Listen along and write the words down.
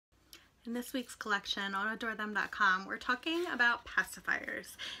In this week's collection on adorthem.com, we're talking about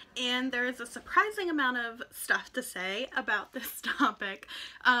pacifiers, and there is a surprising amount of stuff to say about this topic,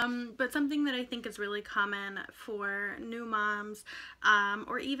 but something that I think is really common for new moms,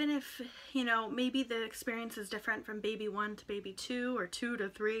 or even if, maybe the experience is different from baby 1 to baby 2 or 2 to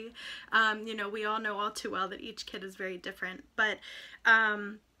 3. We all know all too well that each kid is very different, but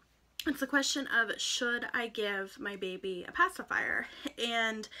it's a question of, should I give my baby a pacifier?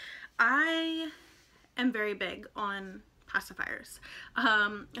 And I am very big on pacifiers,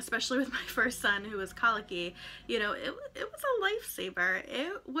 especially with my first son who was colicky. It was a lifesaver.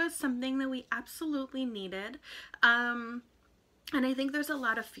 It was something that we absolutely needed. And I think there's a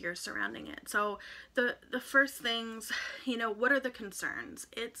lot of fear surrounding it. So the first things, what are the concerns?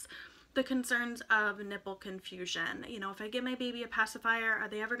 It's the concerns of nipple confusion. If I give my baby a pacifier, are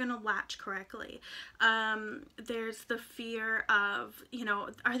they ever going to latch correctly? There's the fear of,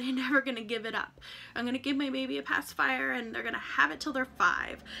 are they never going to give it up? I'm going to give my baby a pacifier and they're going to have it till they're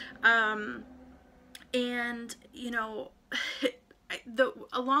 5.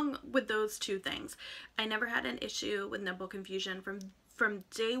 Along with those two things, I never had an issue with nipple confusion from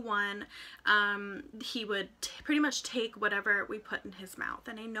day one. He would pretty much take whatever we put in his mouth,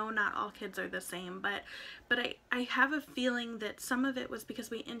 and I know not all kids are the same, but I have a feeling that some of it was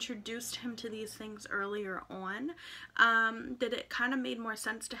because we introduced him to these things earlier on, that it kind of made more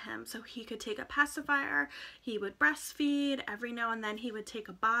sense to him. So he could take a pacifier, he would breastfeed, every now and then he would take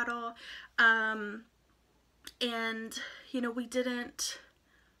a bottle, and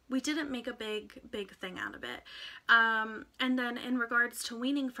we didn't make a big thing out of it. And then in regards to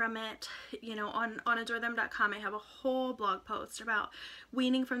weaning from it, on adorthem.com, I have a whole blog post about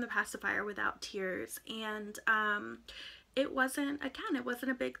weaning from the pacifier without tears. And it wasn't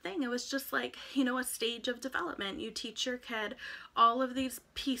a big thing. It was just like, a stage of development. You teach your kid all of these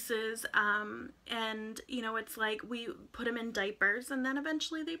pieces, and it's like we put them in diapers and then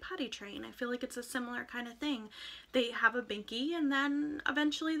eventually they potty train. I feel like it's a similar kind of thing. They have a binky and then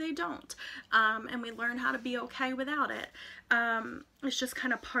eventually they don't, and we learn how to be okay without it. It's just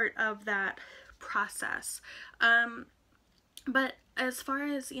kind of part of that process. But as far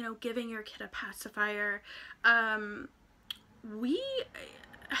as giving your kid a pacifier, I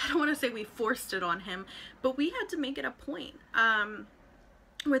don't want to say we forced it on him, but we had to make it a point.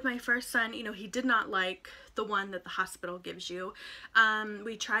 With my first son, he did not like the one that the hospital gives you.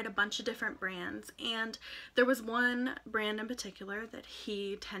 We tried a bunch of different brands, and there was one brand in particular that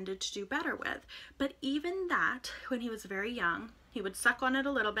he tended to do better with. But even that, when he was very young, he would suck on it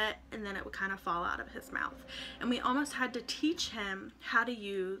a little bit and then it would kind of fall out of his mouth. And we almost had to teach him how to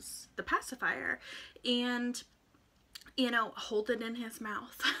use the pacifier and hold it in his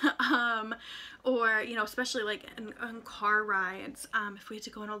mouth. Or, especially like in car rides, if we had to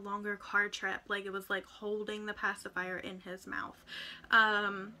go on a longer car trip, like it was like holding the pacifier in his mouth.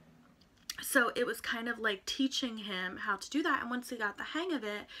 So it was kind of like teaching him how to do that, and once he got the hang of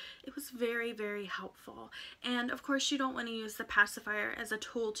it, it was very, very helpful. And of course, you don't want to use the pacifier as a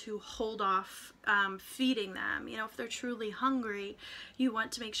tool to hold off feeding them. If they're truly hungry, you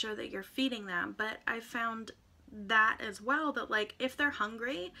want to make sure that you're feeding them. But I found that as well, that like if they're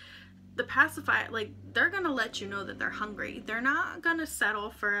hungry, the pacifier, like, they're gonna let you know that they're hungry. They're not gonna settle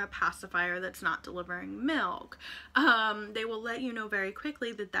for a pacifier that's not delivering milk. They will let you know very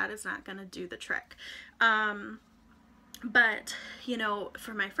quickly that that is not gonna do the trick. But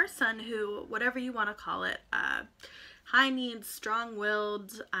for my first son, who, whatever you want to call it, high needs,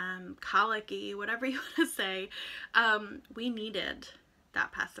 strong-willed, colicky, whatever you want to say, we needed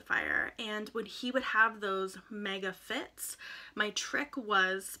that pacifier. And when he would have those mega fits, my trick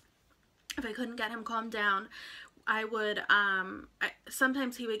was, if I couldn't get him calmed down, I would,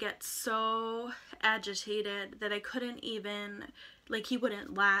 sometimes he would get so agitated that I couldn't even, like, he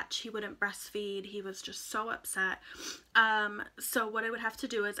wouldn't latch, he wouldn't breastfeed, he was just so upset. So what I would have to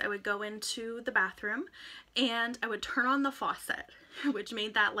do is I would go into the bathroom and I would turn on the faucet, which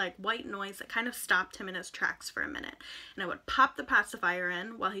made that like white noise that kind of stopped him in his tracks for a minute. And I would pop the pacifier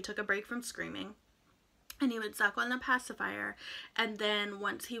in while he took a break from screaming, and he would suck on the pacifier. And then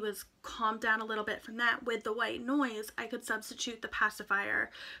once he was calmed down a little bit from that with the white noise, I could substitute the pacifier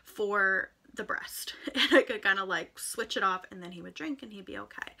for the breast, and I could kind of like switch it off, and then he would drink and he'd be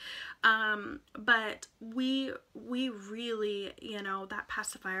okay. But we really, that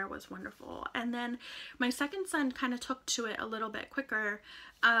pacifier was wonderful. And then my second son kind of took to it a little bit quicker.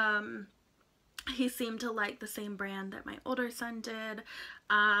 he seemed to like the same brand that my older son did.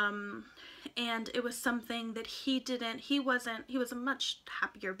 And it was something that he was a much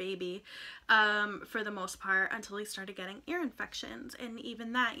happier baby, for the most part, until he started getting ear infections. And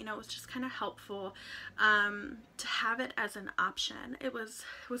even that, you know, it was just kind of helpful, to have it as an option. It was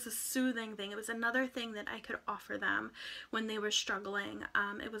a soothing thing. It was another thing that I could offer them when they were struggling.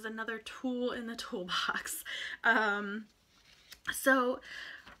 It was another tool in the toolbox. So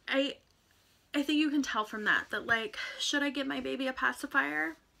I think you can tell from that, like, should I get my baby a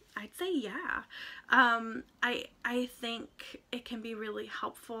pacifier? I'd say yeah. I think it can be really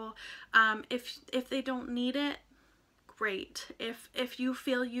helpful. If they don't need it, great. If you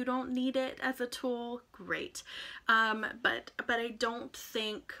feel you don't need it as a tool, great. But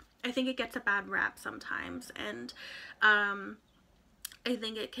I think it gets a bad rap sometimes, and I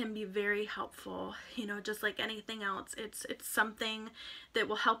think it can be very helpful, you know, just like anything else. It's something that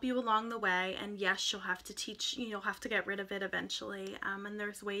will help you along the way, and yes, you'll have to get rid of it eventually, and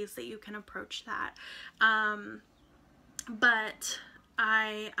there's ways that you can approach that. But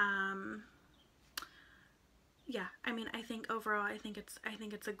yeah, I mean, I think overall, I think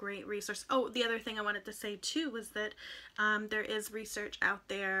it's a great resource. Oh, the other thing I wanted to say too was that there is research out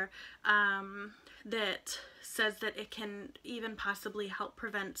there that says that it can even possibly help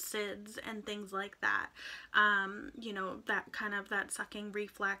prevent SIDS and things like that. You know, that sucking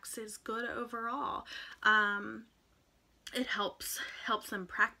reflex is good overall. It helps them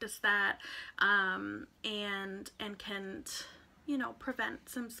practice that, and can, you know, prevent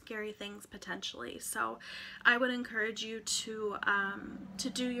some scary things potentially. So I would encourage you to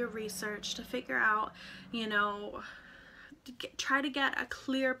do your research, to figure out, you know, try to get a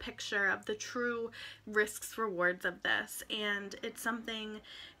clear picture of the true risks, rewards of this. And it's something,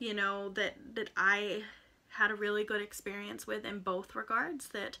 you know, that I had a really good experience with in both regards,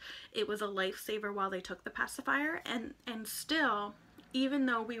 that it was a lifesaver while they took the pacifier, and still, even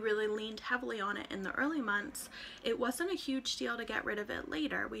though we really leaned heavily on it in the early months, it wasn't a huge deal to get rid of it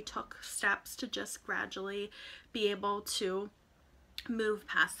later. We took steps to just gradually be able to move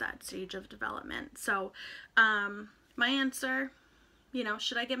past that stage of development. So my answer, you know,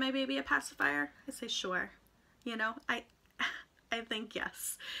 should I get my baby a pacifier? I say sure. You know, I think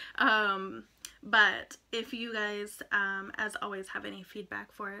yes. But if you guys, as always, have any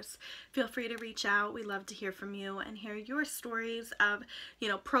feedback for us, feel free to reach out. We love to hear from you and hear your stories of, you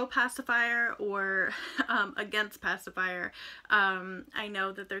know, pro-pacifier or against pacifier. I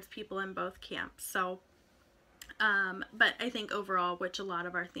know that there's people in both camps. So, but I think overall, which a lot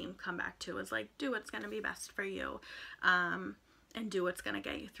of our theme come back to, is like, do what's going to be best for you. And do what's going to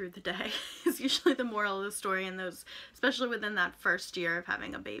get you through the day is usually the moral of the story in those, especially within that first year of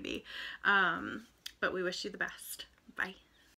having a baby. But we wish you the best. Bye.